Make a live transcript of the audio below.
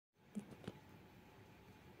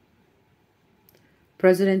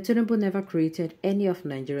President Tinubu never created any of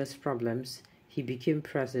Nigeria's problems. He became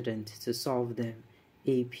president to solve them.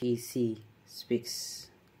 APC speaks.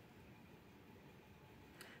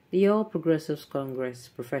 The All Progressives Congress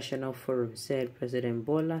Professional Forum said President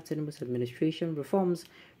Bola Tinubu's administration reforms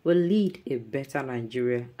will lead a better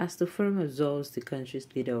Nigeria as the forum absolves the country's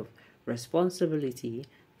leader of responsibility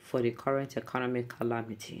for the current economic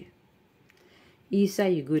calamity. Isa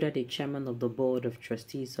Yuguda, the chairman of the board of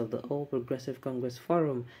trustees of the All Progressive Congress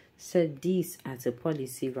Forum, said this at a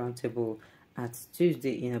policy roundtable at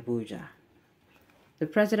Tuesday in Abuja. The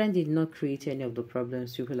president did not create any of the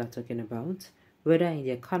problems people are talking about, whether in the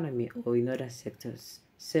economy or in other sectors,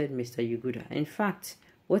 said Mr. Yuguda. In fact,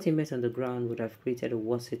 what he met on the ground would have created a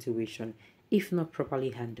worse situation if not properly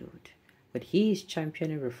handled. But he is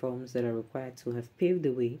championing reforms that are required to have paved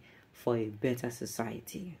the way for a better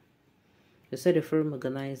society. He said the forum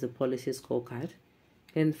organized the policy scorecard,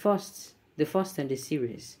 and the first in the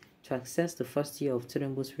series, to access the first year of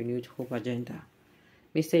Tinubu's renewed hope agenda.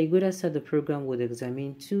 Mr. Yuguda said the program would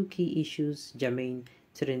examine two key issues germane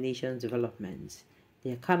to the nation's development: the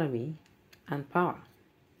economy and power.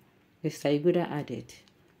 Mr. Yuguda added,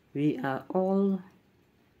 We all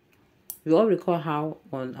recall how,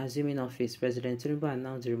 on assuming office, President Tinubu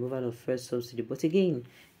announced the removal of first subsidy, but again,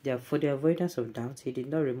 for the avoidance of doubt, he did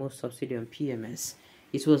not remove subsidy on PMS.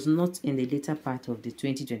 It was not in the later part of the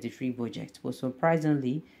 2023 budget, but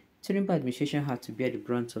surprisingly, Tinubu administration had to bear the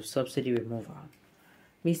brunt of subsidy removal.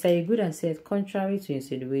 Mr. Yuguda said, contrary to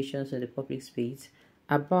insinuations in the public space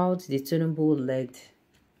about the Tinubu-led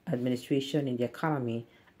administration in the economy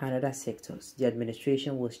and other sectors, the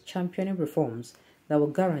administration was championing reforms that will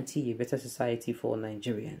guarantee a better society for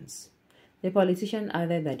Nigerians. The politician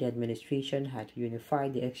added that the administration had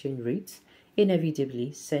unified the exchange rates,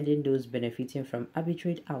 inevitably sending those benefiting from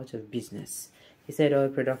arbitrage out of business. He said oil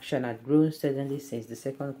production had grown steadily since the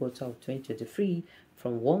second quarter of 2023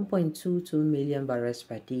 from 1.22 million barrels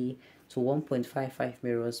per day to 1.55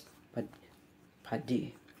 million per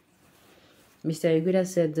day. Mr. Yuguda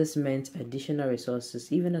said this meant additional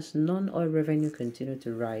resources even as non-oil revenue continued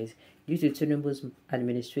to rise due to Tinubu's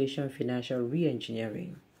administration financial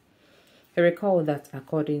re-engineering. He recalled that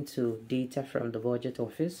according to data from the Budget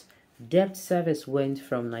Office, debt service went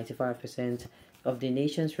from 95% of the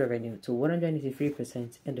nation's revenue to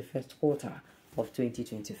 183% in the first quarter of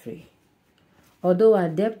 2023. Although our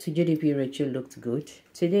debt to GDP ratio looked good,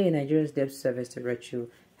 today Nigeria's debt service ratio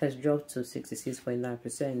has dropped to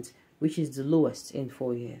 66.9%, which is the lowest in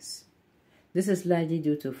 4 years. This is largely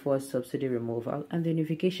due to forced subsidy removal and the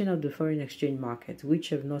unification of the foreign exchange market, which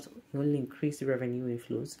have not only increased revenue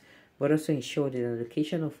inflows, but also ensured the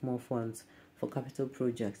allocation of more funds for capital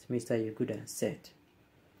projects, Mr. Yuguda said.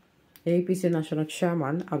 APC National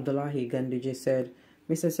Chairman Abdullahi Ganduje said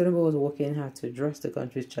Mr. Tinubu was working hard to address the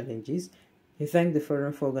country's challenges. He thanked the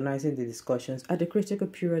forum for organizing the discussions at a critical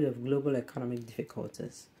period of global economic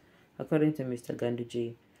difficulties. According to Mr.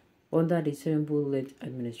 Ganduje, under the Tinubu-led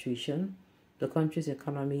administration, the country's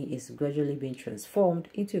economy is gradually being transformed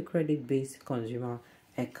into a credit-based consumer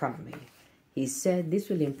economy. He said this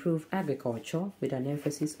will improve agriculture with an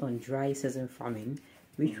emphasis on dry season farming,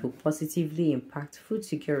 which will positively impact food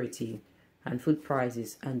security and food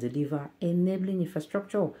prices and deliver enabling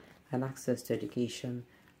infrastructure and access to education,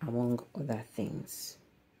 among other things.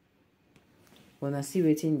 When I see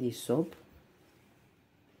waiting this up,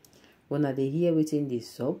 when I hear waiting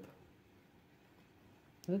this up,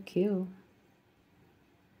 okay.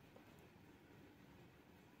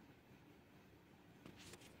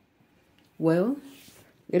 Well,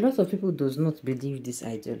 a lot of people does not believe this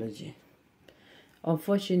ideology.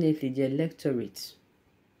 Unfortunately, the electorate,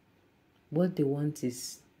 what they want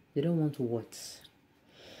is, they don't want what?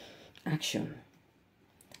 Action.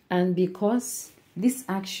 And because this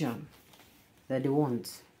action that they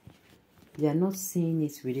want, they are not seeing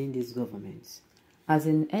it within this government. As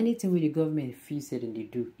in anything with the government feels that they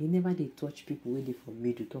do, it never they touch people waiting for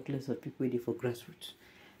middle, talk less of people waiting for grassroots.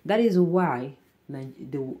 That is why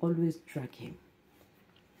they will always drag him.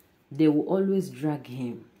 They will always drag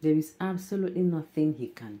him. There is absolutely nothing he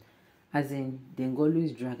can. As in, they will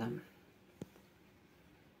always drag him.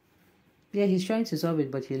 Yeah, he's trying to solve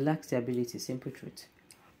it, but he lacks the ability. Simple truth.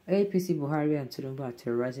 APC Buhari and Tinubu are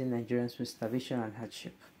terrorizing Nigerians with starvation and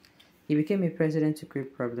hardship. He became a president to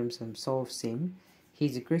create problems and solve same. He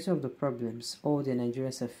is the creator of the problems all the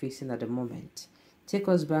Nigerians are facing at the moment. Take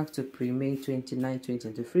us back to pre-May 29,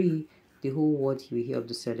 2023. The whole world will hear of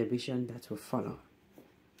the celebration that will follow.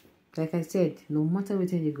 Like I said, no matter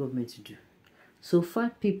what any government to do, so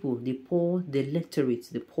far people, the poor, the electorate,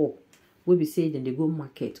 the poor, will be saying then they go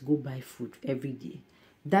market, go buy food every day.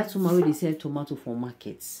 that woman wey dey sell tomato for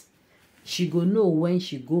market, she go know when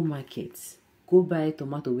she go market, go buy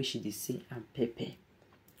tomato wey she dey sell, and pepper,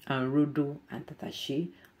 and rodo, and tatashe,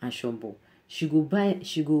 and shombo. She go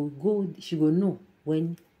know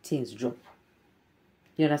when things drop.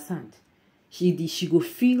 You understand? She go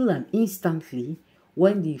feel am instantly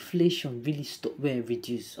when the inflation really stop, when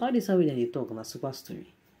reduce. All this way that they talk na super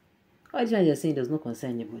story. All this one you're saying does not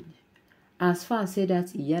concern anybody. As far as say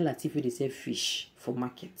that Iya Latif they sell fish for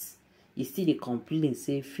markets, you still they complain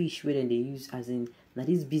say fish where they use as in now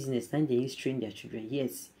this business then they use train their children.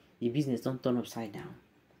 Yes, the business don't turn upside down.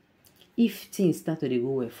 If things start to go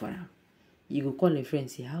well for them, you go call a friend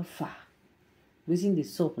and say how far? Waiting the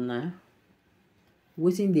soap now.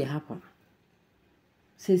 Waiting they happen.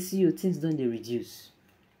 Say see your things don't they reduce.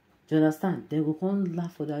 Do you understand? They go come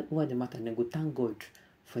laugh for that over the matter and they go thank God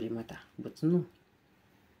for the matter. But no.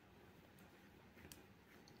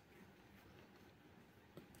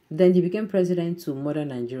 Then he became president to murder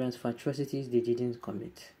Nigerians for atrocities they didn't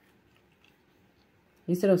commit.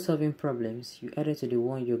 Instead of solving problems, you added to the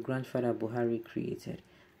one your grandfather Buhari created.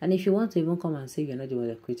 And if you want to even come and say you're not the one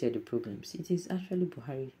that created the problems, it is actually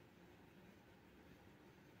Buhari.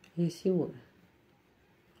 Yes, he was.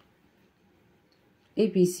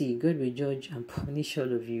 APC, God will judge and punish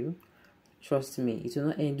all of you. Trust me, it will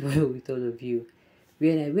not end well with all of you.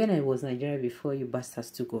 When I was Nigeria before you bastards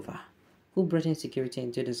took over, who brought insecurity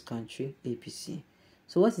into this country? APC.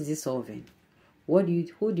 So what is it solving? Who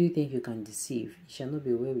do you think you can deceive? It shall not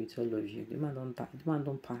be well with all of you. The man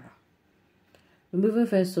don't para. Removing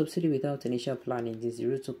first subsidy without initial planning is the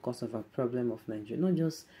root cause of a problem of Nigeria. Not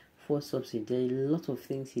just for subsidy, there are a lot of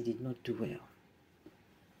things he did not do well.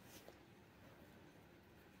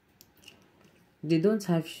 They don't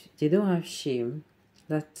have shame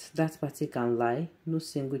that party can lie. No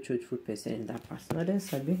single truthful person in that person. Now then,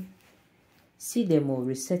 Sabi, see them all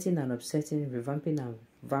resetting and upsetting, revamping and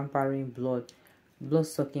vampiring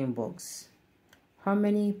blood-sucking bugs. How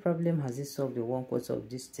many problems has it solved in 1/4 of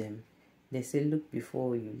this term? They say look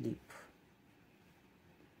before you leap.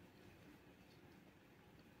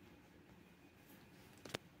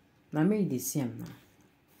 Now make the same now.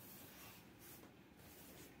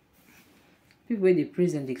 People wey dey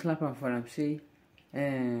praise them, they clap am for them, say,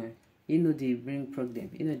 you know they bring problem,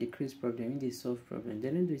 you know they create problem, you they solve problem. They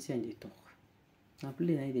don't do it and they talk. Now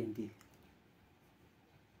play na dem dey.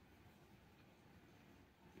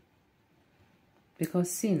 Because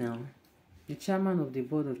see now, the chairman of the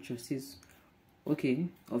board of trustees, okay,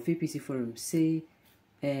 of APC forum say,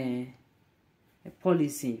 a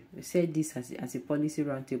policy, said this as a policy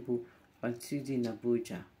roundtable on Tuesday in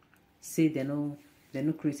Abuja. Say they no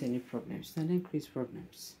create any problems. They don't create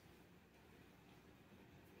problems.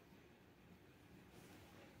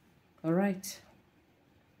 All right.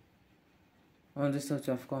 On this note,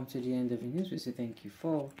 I've come to the end of the news. We say thank you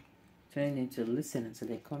for tuning in to listen until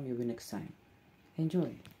they come your way next time.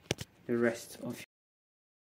 Enjoy the rest of